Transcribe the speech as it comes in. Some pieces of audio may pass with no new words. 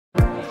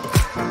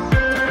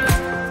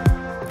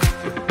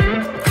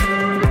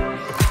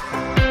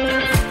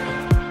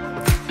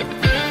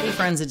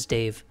friends, it's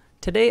Dave.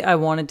 Today I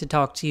wanted to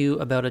talk to you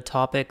about a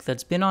topic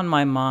that's been on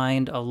my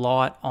mind a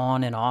lot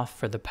on and off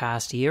for the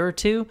past year or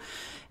two,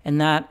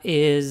 and that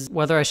is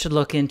whether I should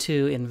look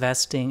into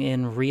investing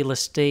in real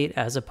estate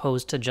as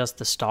opposed to just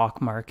the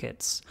stock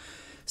markets.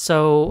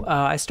 So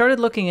I started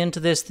looking into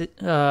this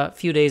a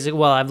few days ago.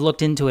 Well, I've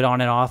looked into it on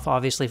and off,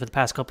 obviously, for the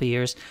past couple of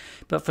years,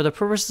 but for the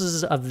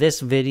purposes of this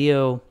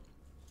video,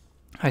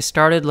 I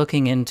started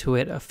looking into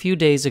it a few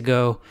days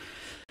ago.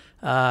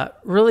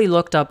 Really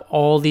looked up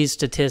all these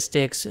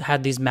statistics,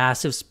 had these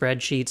massive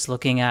spreadsheets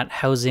looking at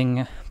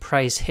housing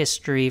price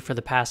history for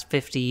the past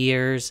 50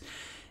 years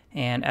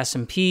and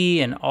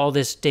S&P and all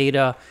this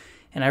data.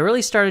 And I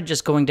really started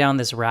just going down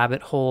this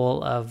rabbit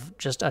hole of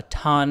just a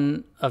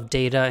ton of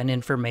data and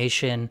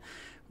information,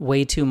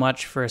 way too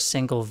much for a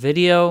single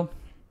video.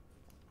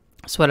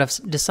 So what I've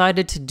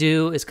decided to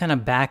do is kind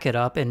of back it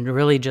up and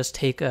really just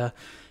take a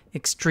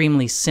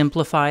extremely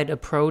simplified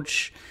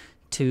approach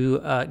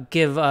to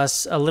give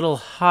us a little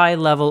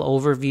high-level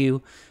overview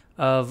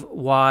of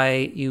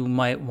why you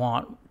might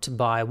want to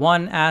buy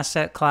one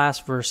asset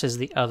class versus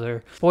the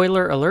other.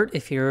 Spoiler alert,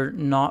 if you're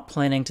not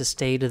planning to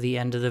stay to the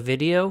end of the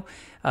video,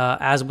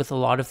 as with a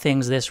lot of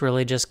things, this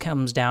really just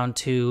comes down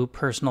to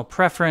personal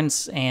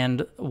preference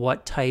and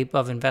what type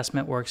of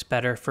investment works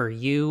better for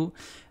you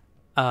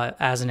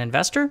as an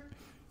investor.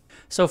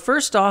 So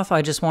first off,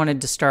 I just wanted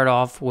to start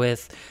off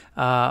with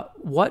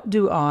what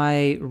do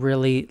I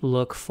really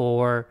look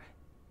for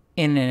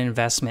in an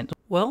investment?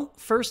 Well,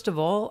 first of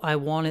all, I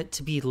want it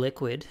to be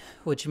liquid,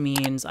 which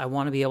means I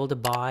want to be able to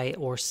buy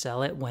or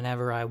sell it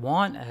whenever I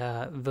want,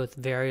 with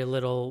very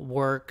little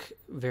work,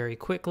 very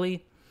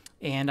quickly.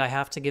 And I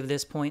have to give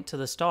this point to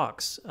the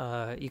stocks.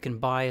 You can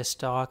buy a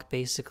stock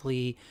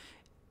basically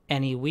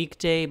any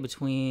weekday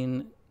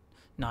between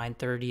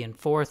 9:30 and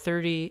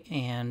 4:30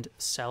 and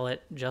sell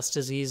it just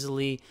as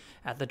easily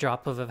at the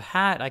drop of a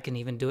hat. I can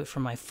even do it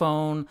from my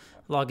phone,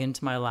 log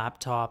into my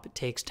laptop. It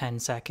takes 10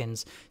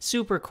 seconds,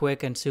 super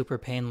quick and super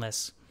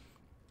painless.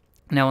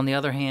 Now, on the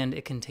other hand,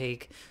 it can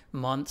take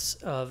months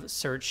of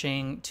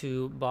searching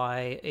to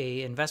buy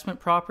a investment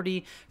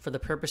property. For the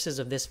purposes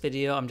of this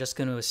video, I'm just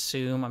going to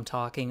assume I'm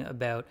talking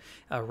about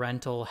a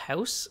rental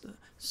house.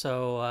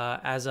 So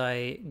as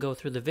I go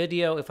through the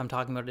video, if I'm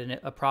talking about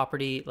a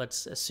property,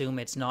 let's assume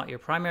it's not your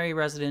primary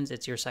residence,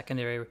 it's your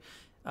secondary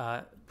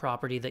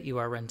property that you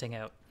are renting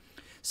out.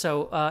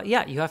 So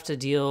yeah, you have to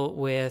deal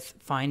with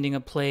finding a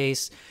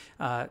place,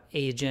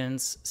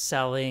 agents,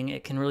 selling.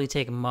 It can really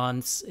take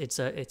months. It's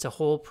a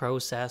whole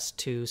process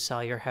to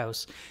sell your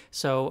house.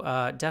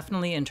 So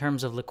definitely in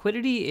terms of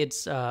liquidity,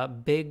 it's a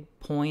big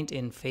point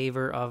in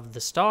favor of the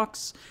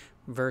stocks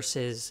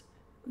versus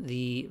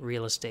the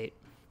real estate.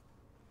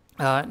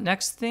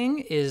 Next thing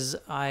is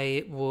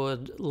I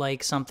would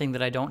like something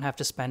that I don't have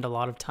to spend a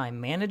lot of time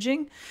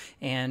managing,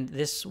 and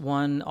this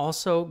one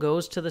also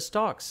goes to the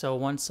stocks. So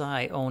once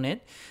I own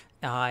it,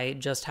 I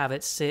just have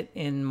it sit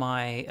in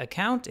my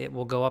account. It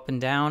will go up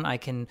and down. I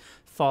can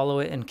follow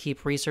it and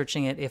keep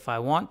researching it if I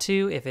want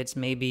to. If it's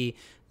maybe,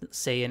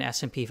 say, an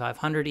S&P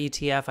 500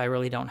 ETF, I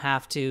really don't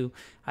have to.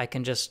 I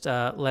can just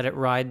let it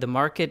ride the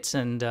markets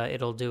and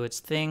it'll do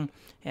its thing,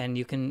 and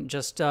you can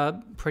just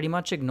pretty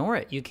much ignore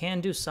it. You can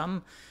do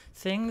some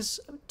things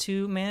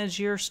to manage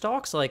your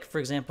stocks, like, for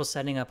example,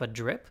 setting up a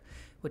DRIP,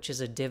 which is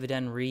a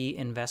dividend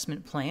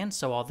reinvestment plan.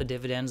 So all the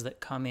dividends that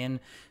come in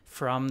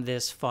from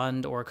this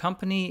fund or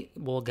company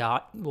will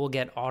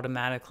get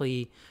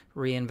automatically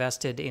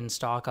reinvested in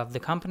stock of the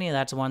company.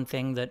 That's one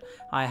thing that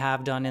I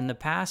have done in the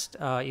past.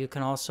 You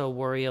can also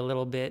worry a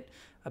little bit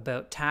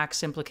about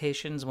tax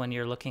implications when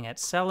you're looking at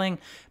selling.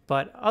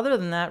 But other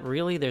than that,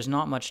 really, there's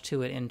not much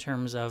to it in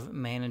terms of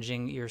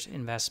managing your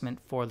investment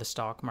for the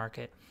stock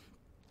market.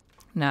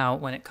 Now,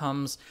 when it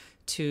comes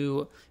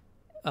to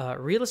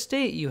real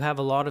estate, you have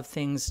a lot of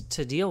things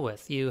to deal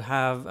with. You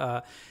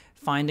have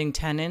finding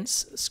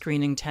tenants,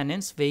 screening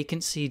tenants,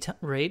 vacancy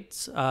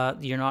rates.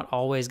 You're not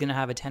always going to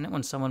have a tenant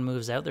when someone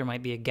moves out. There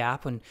might be a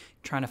gap when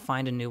trying to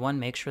find a new one.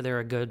 Make sure they're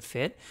a good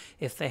fit.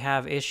 If they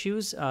have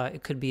issues,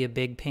 it could be a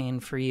big pain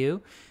for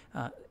you.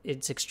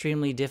 It's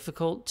extremely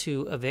difficult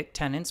to evict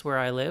tenants where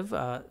I live.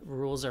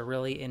 Rules are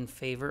really in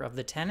favor of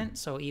the tenant.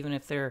 So even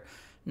if they're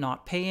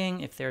not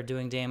paying, if they're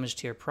doing damage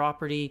to your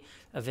property,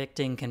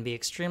 evicting can be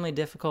extremely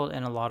difficult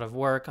and a lot of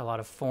work, a lot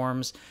of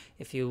forms.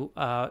 If you,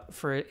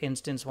 for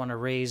instance, want to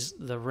raise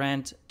the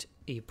rent,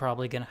 you're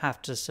probably going to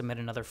have to submit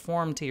another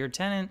form to your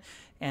tenant,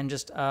 and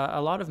just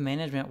a lot of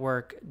management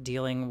work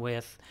dealing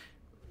with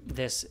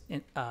this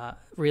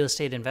real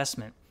estate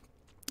investment.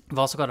 You've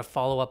also got to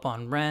follow up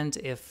on rent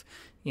if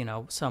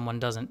someone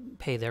doesn't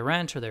pay their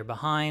rent or they're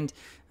behind.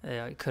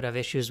 Could have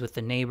issues with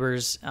the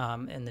neighbors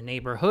in the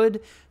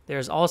neighborhood.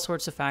 There's all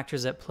sorts of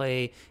factors at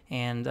play,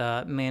 and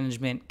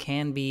management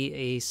can be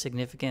a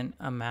significant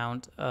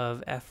amount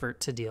of effort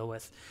to deal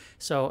with.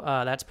 So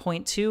that's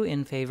point 2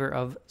 in favor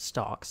of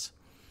stocks.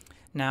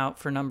 Now,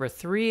 for number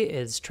 3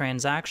 is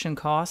transaction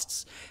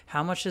costs.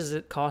 How much is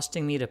it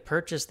costing me to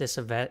purchase this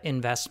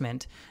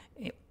investment?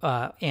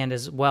 And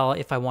as well,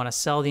 if I want to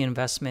sell the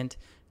investment,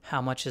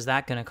 how much is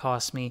that going to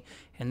cost me?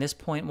 And this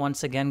point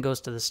once again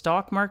goes to the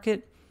stock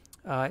market.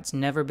 It's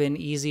never been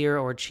easier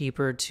or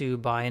cheaper to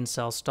buy and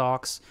sell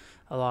stocks.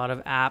 A lot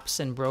of apps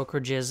and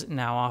brokerages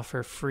now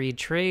offer free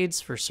trades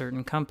for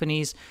certain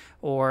companies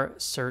or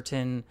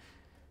certain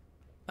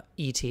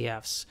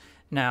ETFs.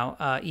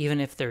 Now, even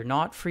if they're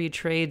not free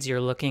trades,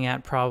 you're looking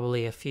at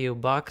probably a few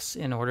bucks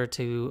in order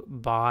to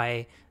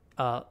buy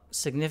a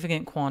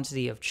significant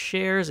quantity of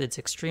shares. It's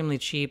extremely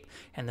cheap.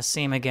 And the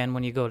same again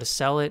when you go to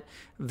sell it,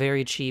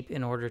 very cheap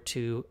in order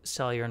to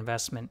sell your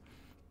investment.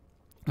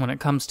 When it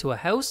comes to a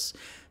house,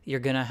 you're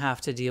going to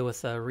have to deal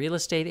with a real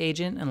estate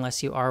agent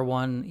unless you are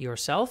one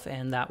yourself,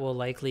 and that will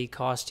likely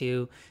cost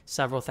you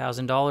several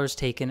 $1,000s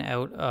taken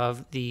out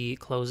of the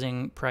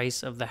closing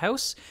price of the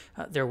house.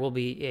 There will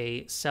be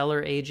a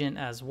seller agent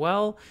as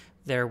well.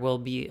 There will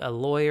be a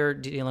lawyer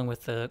dealing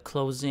with the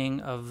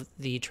closing of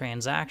the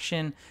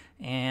transaction,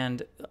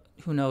 and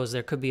who knows,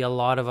 there could be a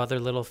lot of other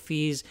little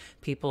fees,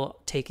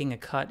 people taking a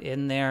cut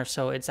in there.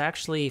 So it's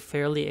actually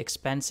fairly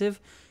expensive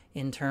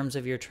in terms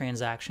of your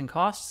transaction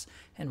costs.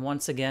 And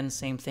once again,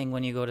 same thing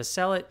when you go to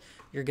sell it,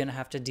 you're going to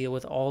have to deal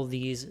with all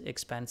these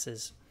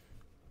expenses.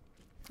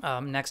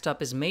 Next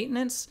up is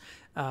maintenance.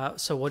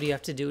 So what do you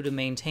have to do to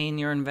maintain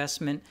your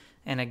investment?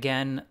 And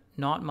again,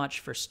 not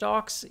much for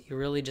stocks. You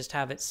really just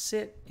have it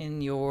sit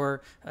in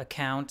your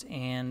account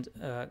and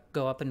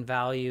go up in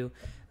value.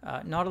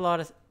 Not a lot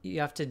of you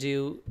have to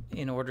do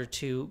in order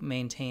to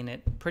maintain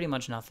it. Pretty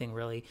much nothing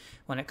really.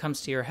 When it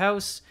comes to your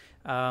house,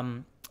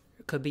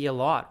 it could be a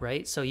lot,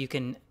 right? So you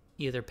can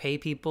either pay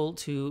people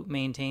to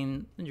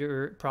maintain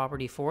your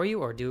property for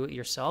you or do it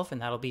yourself,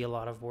 and that'll be a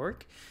lot of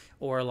work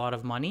or a lot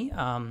of money.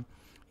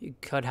 You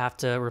could have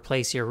to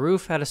replace your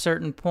roof at a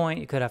certain point.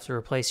 You could have to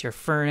replace your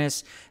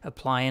furnace,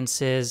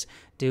 appliances,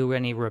 do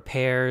any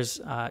repairs.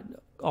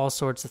 All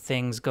sorts of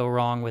things go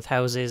wrong with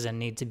houses and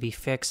need to be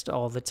fixed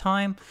all the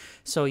time.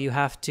 So you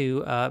have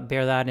to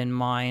bear that in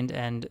mind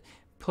and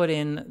put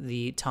in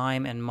the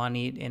time and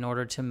money in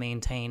order to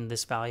maintain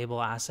this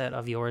valuable asset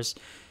of yours.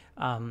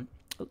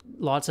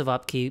 Lots of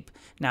upkeep.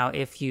 Now,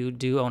 if you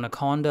do own a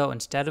condo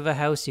instead of a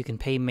house, you can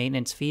pay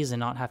maintenance fees and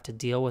not have to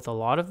deal with a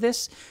lot of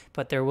this,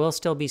 but there will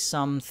still be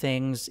some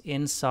things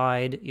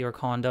inside your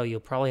condo you'll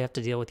probably have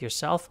to deal with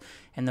yourself,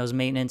 and those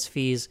maintenance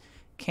fees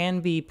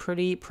can be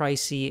pretty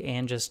pricey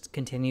and just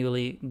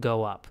continually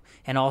go up.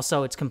 And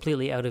also, it's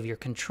completely out of your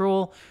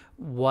control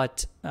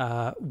what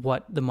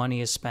the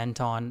money is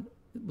spent on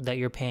that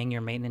you're paying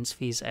your maintenance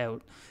fees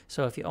out.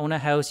 So if you own a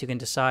house, you can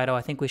decide, oh,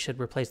 I think we should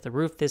replace the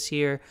roof this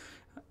year.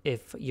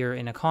 If you're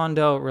in a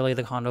condo, really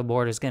the condo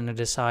board is going to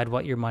decide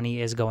what your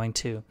money is going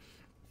to.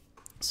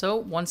 So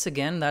once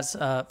again, that's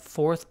a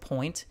fourth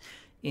point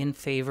in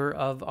favor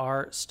of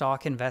our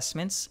stock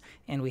investments,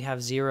 and we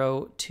have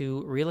 0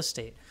 to real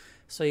estate.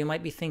 So you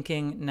might be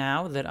thinking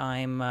now that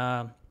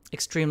I'm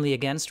extremely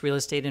against real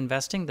estate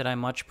investing, that I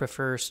much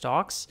prefer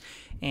stocks.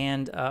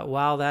 And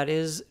while that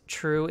is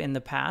true in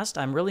the past,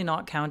 I'm really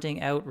not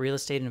counting out real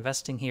estate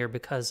investing here,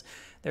 because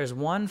there's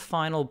one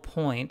final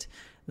point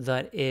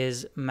that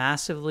is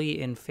massively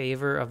in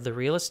favor of the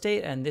real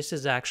estate, and this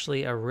is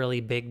actually a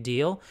really big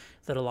deal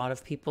that a lot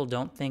of people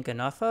don't think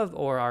enough of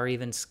or are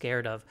even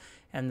scared of,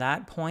 and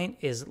that point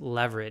is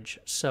leverage.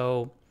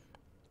 So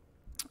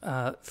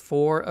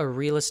for a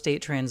real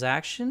estate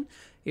transaction,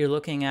 you're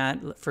looking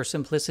at, for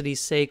simplicity's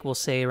sake, we'll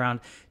say around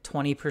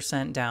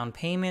 20% down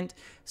payment.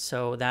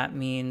 So that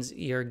means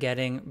you're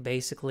getting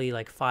basically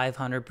like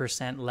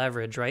 500%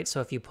 leverage, right? So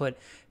if you put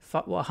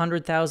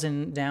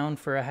 $100,000 down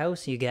for a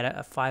house, you get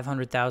a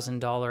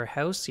 $500,000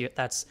 house.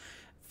 That's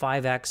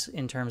 5x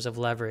in terms of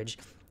leverage.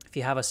 If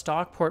you have a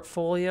stock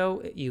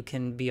portfolio, you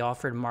can be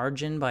offered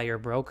margin by your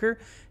broker.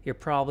 You're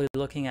probably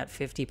looking at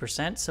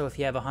 50%. So if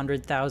you have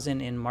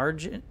 $100,000 in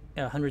margin,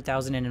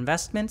 $100,000 in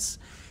investments,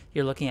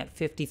 you're looking at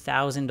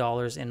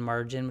 $50,000 in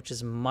margin, which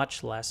is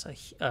much less,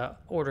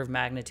 order of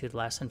magnitude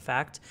less, in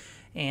fact.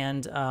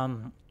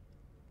 And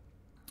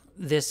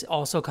this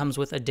also comes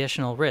with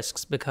additional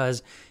risks,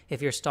 because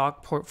if your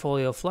stock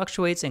portfolio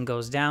fluctuates and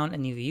goes down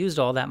and you've used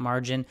all that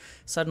margin,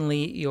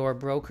 suddenly your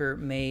broker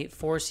may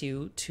force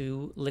you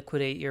to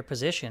liquidate your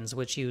positions,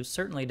 which you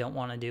certainly don't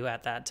want to do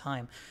at that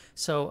time.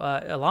 So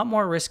a lot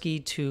more risky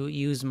to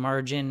use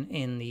margin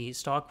in the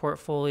stock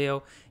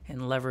portfolio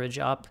and leverage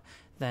up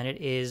than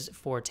it is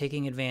for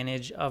taking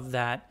advantage of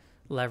that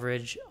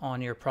leverage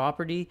on your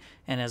property.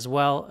 And as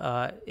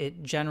well,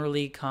 it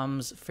generally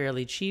comes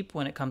fairly cheap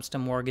when it comes to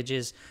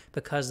mortgages,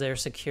 because they're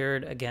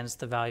secured against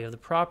the value of the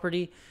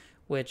property,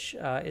 which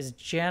is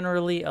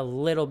generally a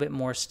little bit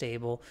more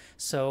stable.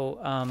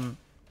 So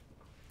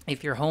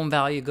if your home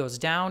value goes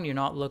down, you're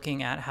not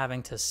looking at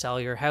having to sell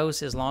your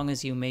house. As long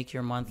as you make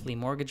your monthly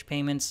mortgage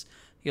payments,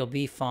 you'll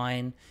be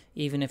fine,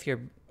 even if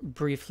you're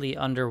briefly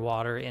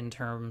underwater in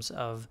terms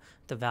of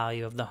the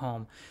value of the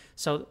home.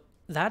 So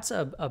that's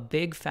a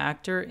big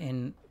factor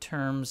in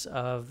terms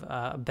of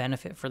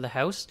benefit for the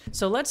house.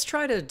 So let's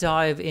try to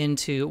dive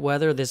into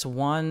whether this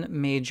one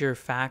major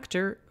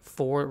factor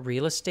for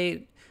real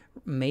estate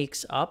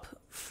makes up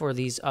for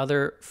these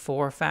other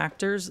four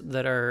factors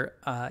that are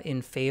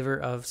in favor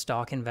of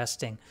stock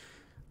investing.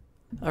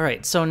 All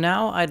right, so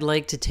now I'd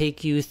like to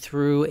take you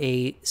through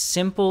a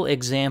simple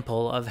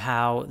example of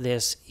how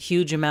this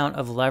huge amount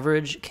of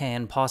leverage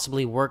can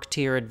possibly work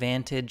to your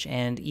advantage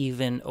and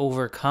even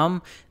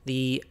overcome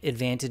the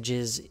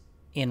advantages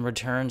in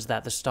returns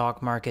that the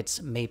stock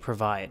markets may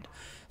provide.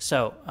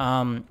 So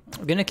I'm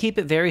going to keep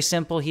it very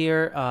simple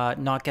here,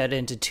 not get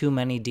into too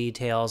many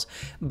details,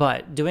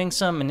 but doing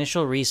some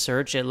initial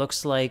research, it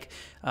looks like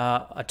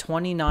a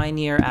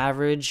 29-year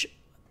average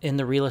in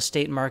the real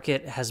estate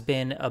market has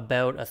been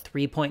about a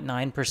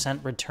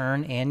 3.9%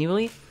 return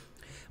annually.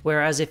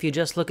 Whereas if you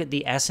just look at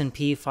the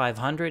S&P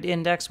 500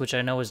 index, which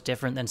I know is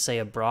different than, say,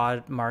 a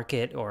broad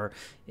market or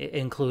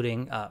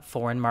including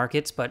foreign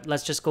markets, but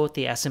let's just go with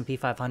the S&P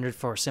 500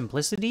 for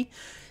simplicity,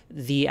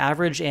 the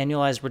average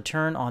annualized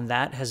return on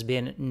that has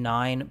been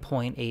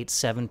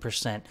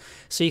 9.87%.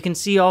 So you can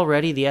see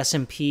already the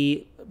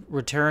S&P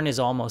return is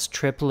almost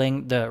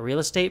tripling the real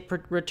estate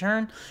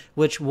return,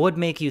 which would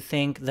make you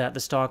think that the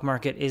stock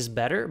market is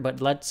better.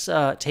 But let's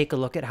take a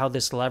look at how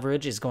this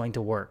leverage is going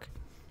to work.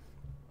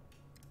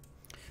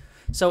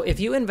 So if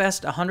you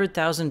invest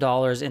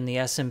 $100,000 in the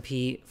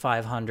S&P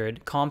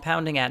 500,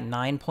 compounding at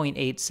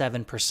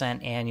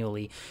 9.87%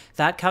 annually,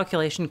 that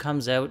calculation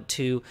comes out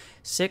to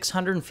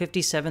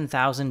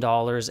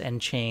 $657,000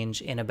 and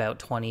change in about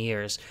 20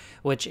 years,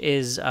 which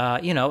is,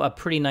 a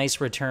pretty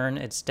nice return.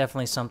 It's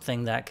definitely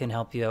something that can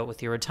help you out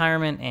with your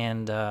retirement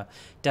and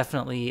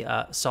definitely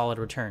a solid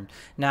return.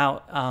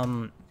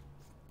 Now,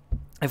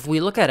 if we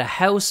look at a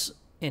house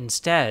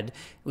instead,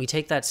 we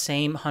take that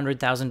same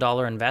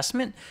 $100,000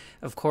 investment.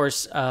 Of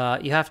course,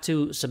 you have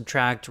to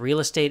subtract real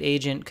estate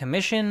agent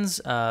commissions,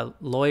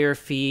 lawyer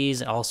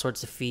fees, all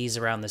sorts of fees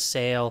around the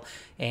sale,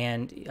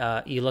 and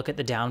you look at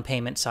the down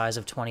payment size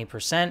of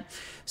 20%.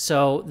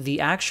 So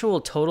the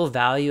actual total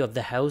value of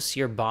the house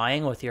you're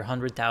buying with your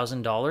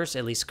 $100,000,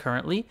 at least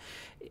currently,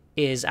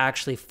 is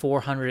actually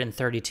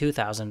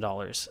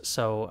 $432,000.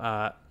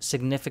 So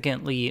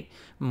significantly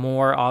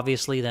more,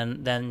 obviously,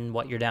 than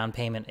what your down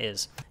payment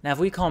is. Now, if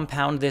we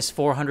compound this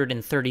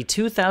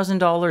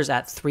 $432,000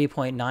 at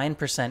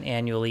 3.9%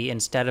 annually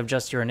instead of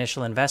just your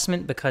initial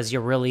investment, because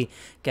you're really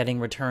getting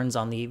returns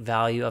on the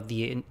value of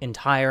the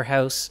entire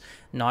house,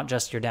 not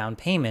just your down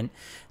payment,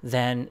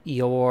 then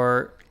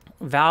your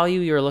value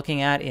you're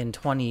looking at in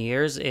 20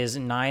 years is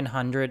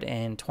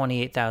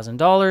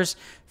 $928,000,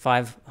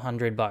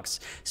 $500.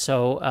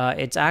 So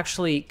it's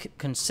actually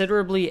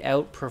considerably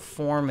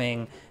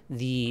outperforming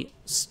the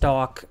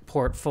stock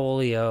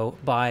portfolio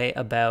by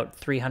about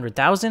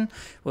 300,000,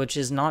 which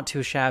is not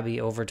too shabby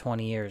over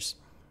 20 years.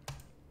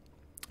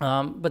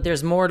 But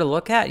there's more to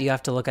look at. You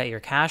have to look at your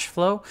cash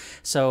flow.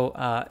 So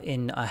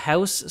in a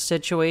house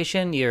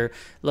situation, you're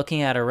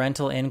looking at a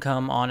rental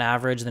income on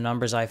average. The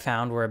numbers I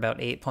found were about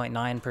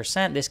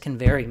 8.9%. This can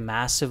vary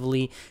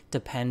massively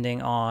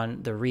depending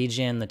on the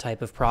region, the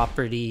type of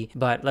property.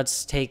 But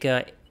let's take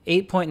a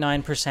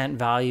 8.9%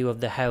 value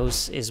of the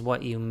house is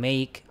what you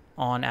make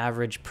on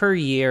average per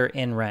year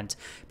in rent.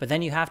 But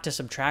then you have to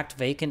subtract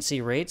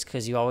vacancy rates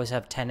because you always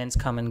have tenants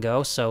come and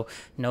go. So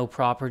no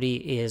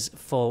property is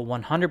full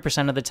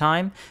 100% of the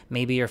time.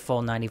 Maybe you're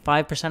full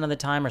 95% of the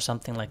time or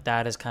something like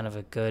that is kind of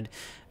a good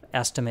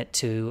estimate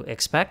to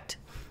expect.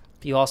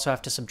 You also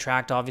have to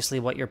subtract,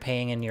 obviously, what you're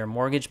paying in your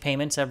mortgage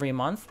payments every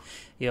month.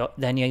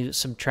 Then you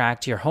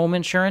subtract your home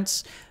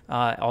insurance,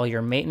 all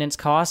your maintenance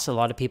costs. A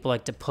lot of people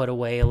like to put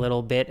away a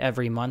little bit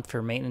every month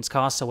for maintenance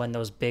costs. So when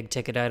those big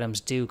ticket items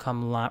do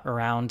come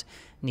around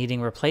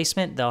needing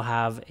replacement, they'll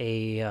have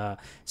a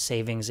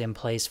savings in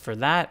place for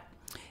that.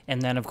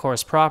 And then, of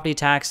course, property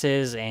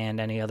taxes and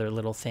any other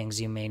little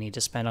things you may need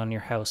to spend on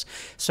your house.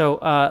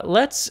 So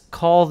let's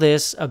call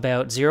this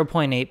about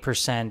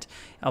 0.8%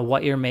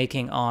 what you're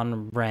making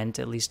on rent,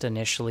 at least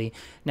initially.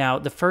 Now,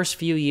 the first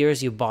few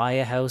years you buy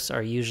a house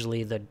are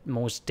usually the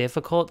most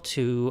difficult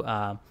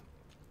to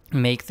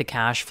make the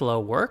cash flow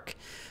work.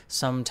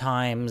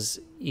 Sometimes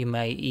you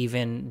may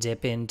even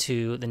dip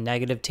into the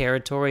negative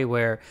territory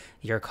where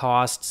your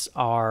costs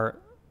are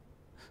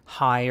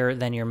higher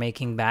than you're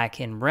making back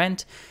in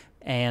rent.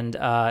 And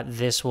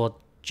this will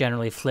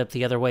generally flip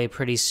the other way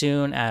pretty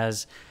soon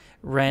as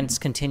rents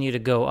continue to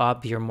go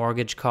up, your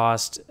mortgage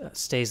cost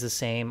stays the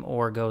same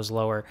or goes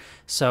lower.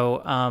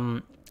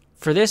 So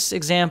for this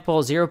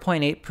example,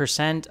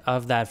 0.8%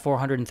 of that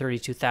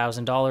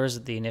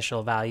 $432,000, the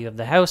initial value of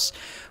the house,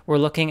 we're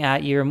looking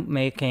at you're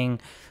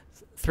making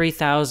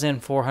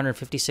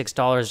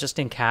 $3,456 just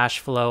in cash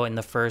flow in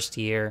the first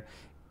year.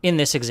 In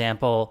this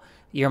example,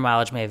 your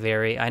mileage may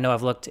vary. I know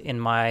I've looked in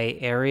my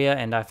area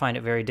and I find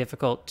it very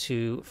difficult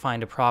to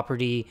find a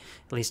property,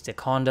 at least a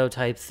condo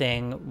type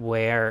thing,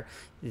 where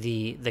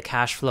the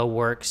cash flow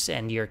works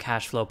and you're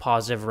cash flow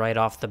positive right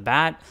off the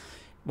bat.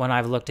 When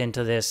I've looked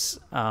into this,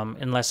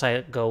 unless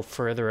I go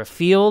further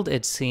afield,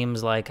 it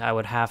seems like I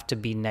would have to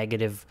be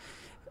negative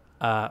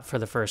for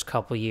the first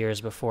couple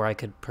years before I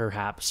could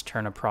perhaps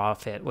turn a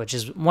profit, which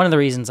is one of the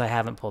reasons I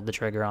haven't pulled the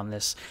trigger on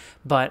this.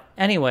 But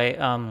anyway,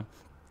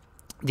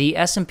 The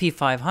S&P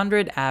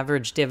 500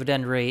 average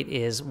dividend rate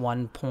is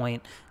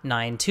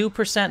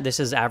 1.92%. This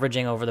is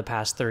averaging over the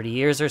past 30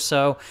 years or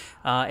so.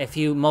 If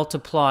you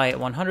multiply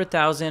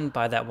 100,000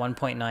 by that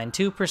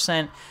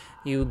 1.92%,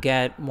 you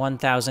get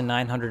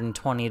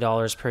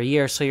 $1,920 per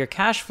year. So your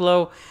cash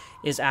flow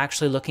is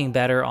actually looking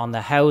better on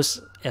the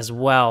house as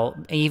well,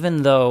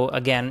 even though,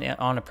 again,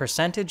 on a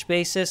percentage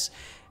basis,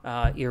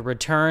 your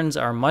returns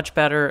are much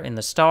better in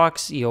the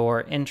stocks,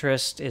 your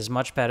interest is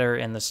much better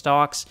in the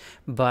stocks,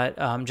 but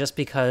just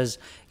because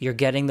you're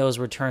getting those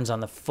returns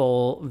on the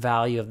full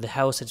value of the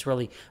house, it's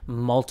really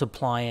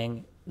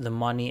multiplying the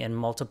money and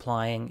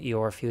multiplying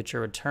your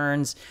future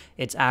returns.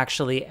 It's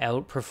actually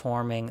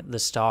outperforming the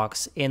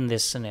stocks in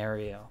this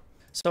scenario.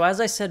 So as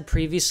I said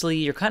previously,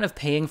 you're kind of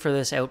paying for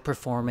this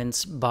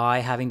outperformance by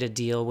having to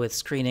deal with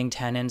screening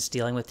tenants,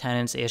 dealing with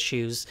tenants'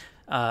 issues,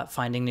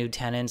 finding new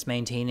tenants,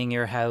 maintaining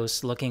your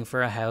house, looking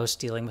for a house,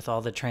 dealing with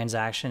all the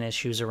transaction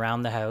issues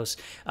around the house.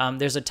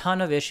 There's a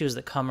ton of issues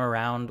that come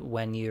around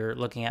when you're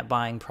looking at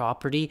buying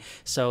property.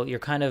 So you're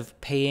kind of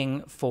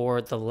paying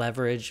for the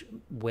leverage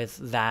with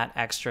that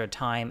extra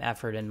time,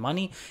 effort, and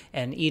money.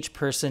 And each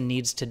person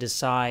needs to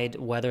decide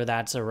whether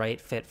that's a right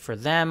fit for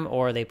them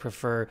or they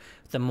prefer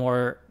the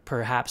more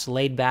perhaps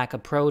laid back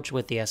approach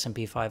with the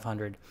S&P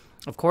 500.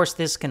 Of course,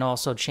 this can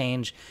also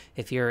change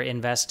if you're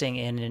investing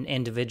in an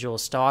individual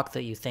stock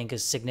that you think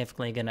is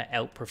significantly going to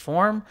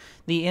outperform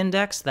the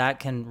index. That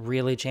can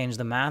really change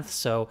the math.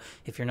 So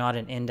if you're not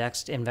an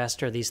indexed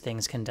investor, these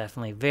things can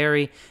definitely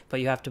vary,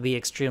 but you have to be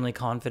extremely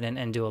confident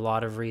and do a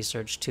lot of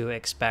research to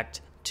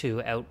expect to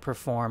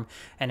outperform.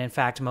 And in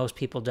fact, most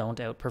people don't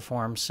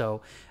outperform.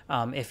 So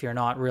if you're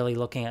not really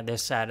looking at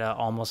this at an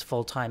almost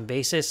full-time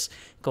basis,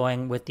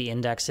 going with the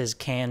indexes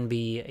can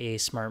be a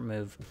smart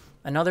move.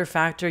 Another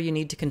factor you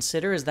need to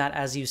consider is that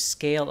as you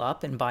scale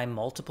up and buy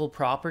multiple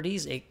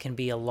properties, it can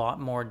be a lot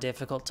more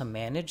difficult to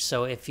manage.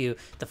 So if the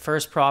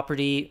first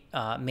property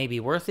may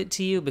be worth it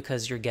to you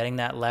because you're getting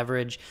that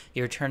leverage,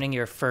 you're turning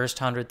your first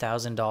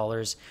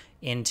 $100,000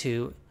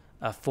 into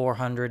a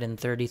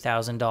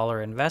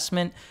 $430,000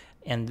 investment,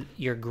 and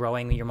you're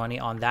growing your money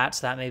on that,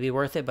 so that may be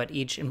worth it. But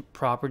each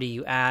property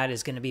you add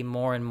is going to be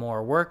more and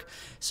more work.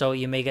 So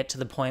you may get to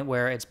the point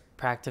where it's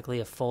practically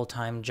a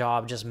full-time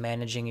job just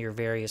managing your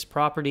various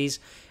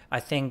properties. I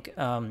think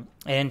an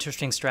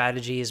interesting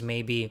strategy is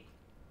maybe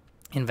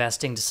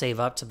investing to save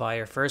up to buy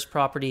your first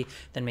property,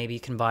 then maybe you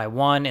can buy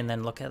one and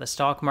then look at the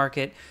stock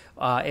market.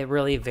 It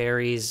really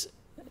varies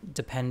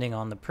depending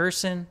on the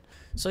person.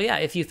 So yeah,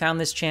 if you found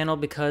this channel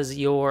because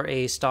you're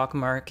a stock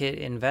market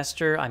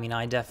investor, I mean,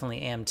 I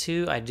definitely am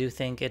too. I do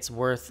think it's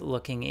worth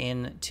looking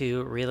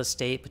into real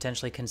estate,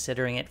 potentially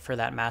considering it for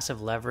that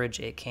massive leverage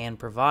it can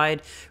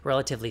provide,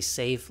 relatively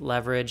safe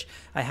leverage.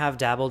 I have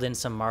dabbled in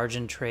some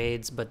margin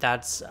trades, but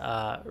that's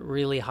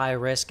really high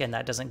risk, and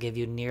that doesn't give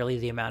you nearly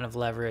the amount of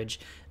leverage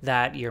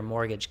that your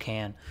mortgage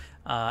can.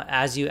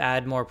 As you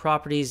add more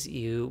properties,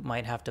 you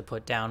might have to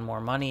put down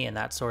more money and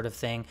that sort of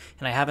thing.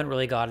 And I haven't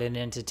really gotten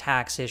into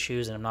tax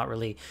issues, and I'm not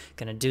really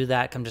going to do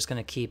that. I'm just going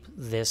to keep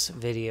this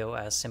video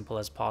as simple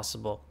as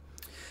possible.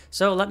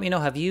 So let me know,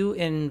 have you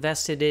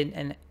invested in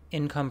an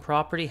income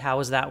property? How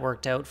has that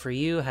worked out for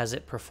you? Has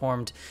it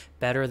performed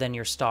better than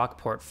your stock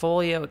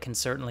portfolio? It can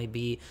certainly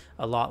be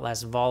a lot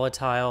less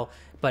volatile,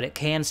 but it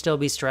can still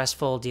be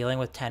stressful dealing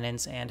with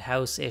tenants and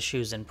house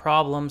issues and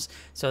problems.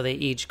 So they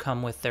each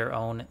come with their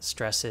own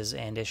stresses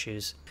and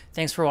issues.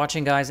 Thanks for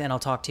watching, guys, and I'll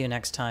talk to you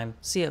next time.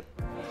 See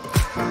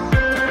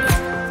ya.